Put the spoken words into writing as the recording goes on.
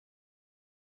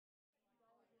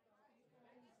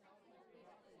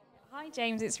Hi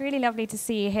James, it's really lovely to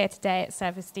see you here today at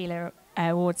Service Dealer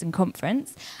Awards and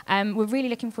Conference. We're really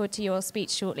looking forward to your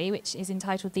speech shortly, which is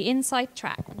entitled The Inside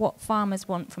Track, What Farmers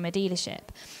Want from a Dealership.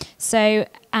 So,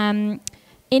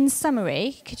 in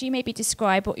summary, could you maybe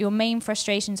describe what your main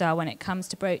frustrations are when it comes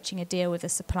to broaching a deal with a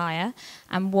supplier,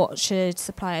 and what should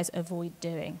suppliers avoid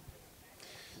doing?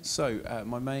 So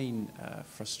my main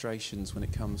frustrations when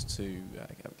it comes to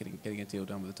getting a deal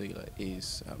done with a dealer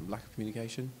is lack of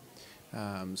communication.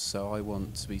 So I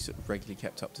want to be sort of regularly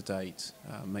kept up to date,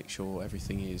 make sure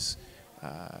everything is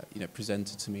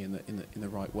presented to me in the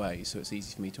right way, so it's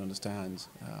easy for me to understand,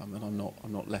 and I'm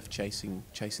not left chasing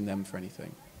them for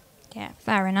anything. Yeah,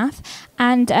 fair enough.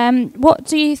 And what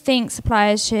do you think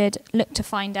suppliers should look to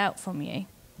find out from you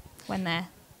when they're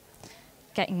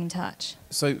getting in touch?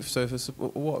 So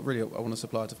what really I want a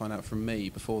supplier to find out from me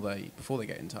before they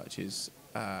get in touch is,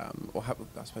 I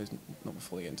suppose not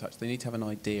before they get in touch, they need to have an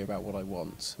idea about what I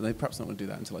want. And they perhaps not want to do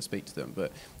that until I speak to them,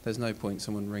 but there's no point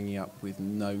someone ringing up with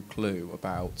no clue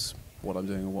about what I'm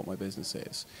doing or what my business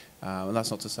is. And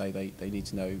that's not to say they need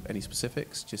to know any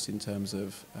specifics, just in terms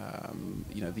of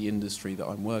the industry that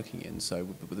I'm working in, so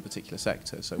with a particular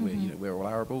sector. So we're all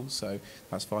arable, so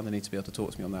that's fine. They need to be able to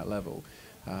talk to me on that level.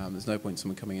 There's no point in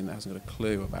someone coming in that hasn't got a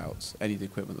clue about any of the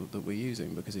equipment that we're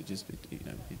using, because it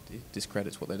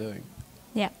discredits what they're doing.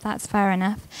 Yeah, that's fair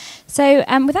enough. So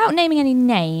without naming any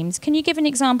names, can you give an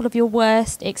example of your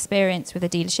worst experience with a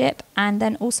dealership, and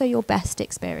then also your best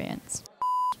experience?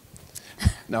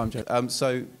 No, I'm joking.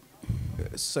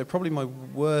 So probably my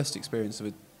worst experience of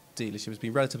a dealership has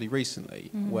been relatively recently,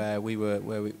 where it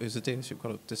was a dealership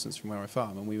quite a distance from where I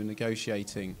farm, and we were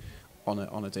negotiating on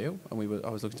a deal, and I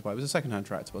was looking to buy it. It was a second-hand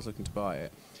tractor, but I was looking to buy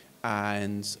it,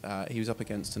 and he was up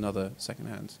against another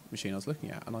second-hand machine I was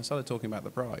looking at, and I started talking about the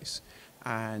price,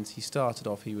 and he started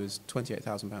off, he was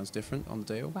 £28,000 different on the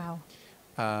deal. Wow.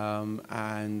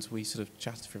 And we sort of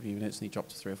chatted for a few minutes, and he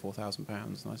dropped to £3,000 or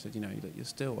 £4,000, and I said, you're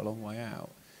still a long way out,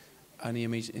 and he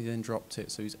immediately then dropped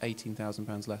it, so he was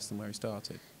 £18,000 less than where he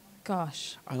started.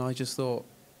 Gosh. And I just thought,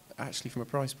 actually, from a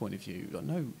price point of view,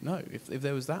 no. If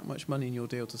there was that much money in your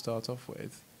deal to start off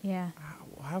with, yeah,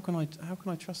 how can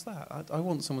I trust that? I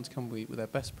want someone to come with their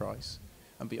best price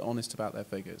and be honest about their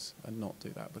figures, and not do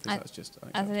that, because that's just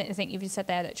unacceptable. I think you've said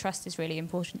there that trust is really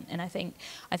important, and I think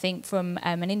from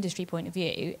an industry point of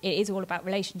view, it is all about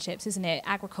relationships, isn't it?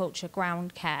 Agriculture,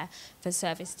 ground care for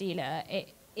Service Dealer,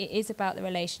 it is about the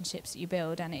relationships that you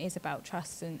build, and it is about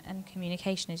trust and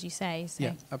communication, as you say. So.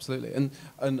 Yeah, absolutely. And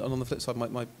on the flip side,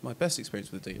 my best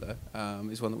experience with a dealer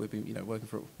is one that we've been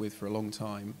working with for a long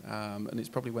time, and it's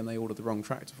probably when they ordered the wrong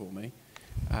tractor for me,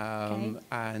 Okay.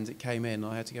 and it came in.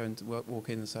 I had to go and walk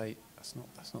in and say, that's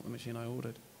not the machine I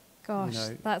ordered. Gosh,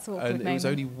 that's awkward. And it was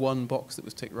only one box that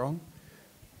was ticked wrong,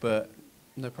 but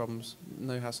no problems,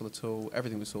 no hassle at all.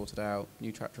 Everything was sorted out.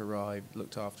 New tractor arrived,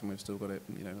 looked after, and we've still got it.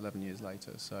 11 years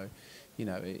later. So,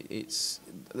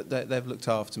 they've looked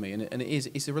after me, and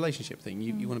it's a relationship thing.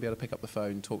 You want to be able to pick up the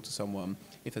phone, talk to someone.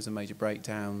 If there's a major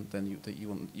breakdown, then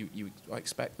I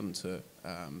expect them to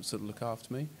sort of look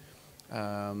after me.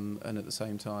 And at the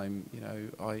same time,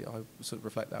 I sort of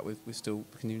reflect that with still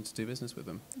continuing to do business with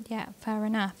them. Yeah, fair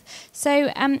enough.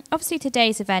 So obviously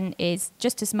today's event is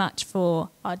just as much for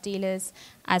our dealers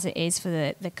as it is for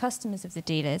the customers of the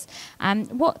dealers.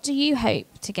 What do you hope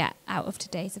to get out of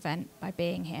today's event by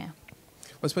being here?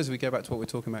 Well, I suppose if we go back to what we're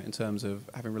talking about in terms of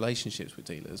having relationships with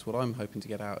dealers, what I'm hoping to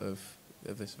get out of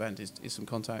this event is some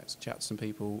contacts, chat to some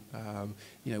people.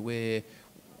 We're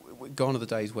gone are the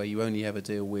days where you only ever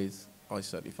deal with, I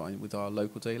certainly find, with our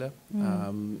local dealer.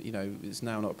 It's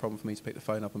now not a problem for me to pick the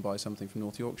phone up and buy something from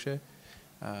North Yorkshire.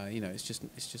 It's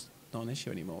just not an issue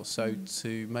anymore. So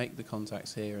to make the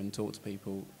contacts here and talk to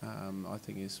people, I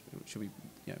think should be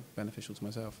beneficial to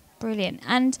myself. Brilliant.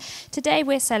 And today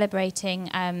we're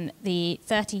celebrating the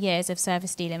 30 years of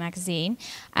Service Dealer magazine,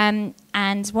 and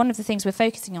one of the things we're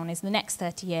focusing on is the next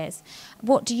 30 years.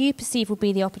 What do you perceive will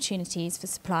be the opportunities for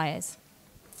suppliers?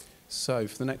 So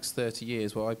for the next 30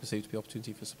 years, what I perceive to be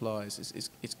opportunity for suppliers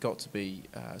it's got to be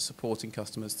supporting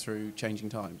customers through changing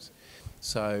times.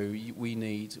 So we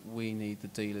need the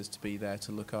dealers to be there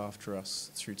to look after us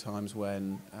through times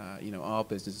when our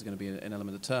business is going to be an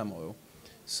element of turmoil.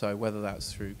 So whether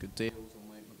that's through good deals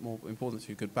or more important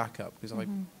through good backup, because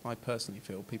I personally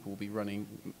feel people will be running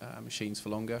machines for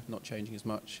longer, not changing as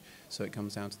much. So it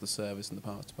comes down to the service and the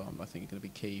parts department. I think are going to be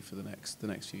key for the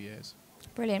next few years.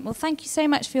 Brilliant. Well, thank you so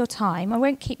much for your time. I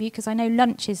won't keep you because I know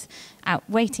lunch is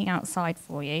waiting outside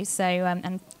for you. So,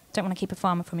 and don't want to keep a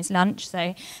farmer from his lunch.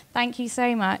 So, thank you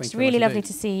so much. Really lovely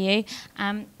to see you.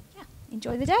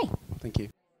 Enjoy the day. Thank you.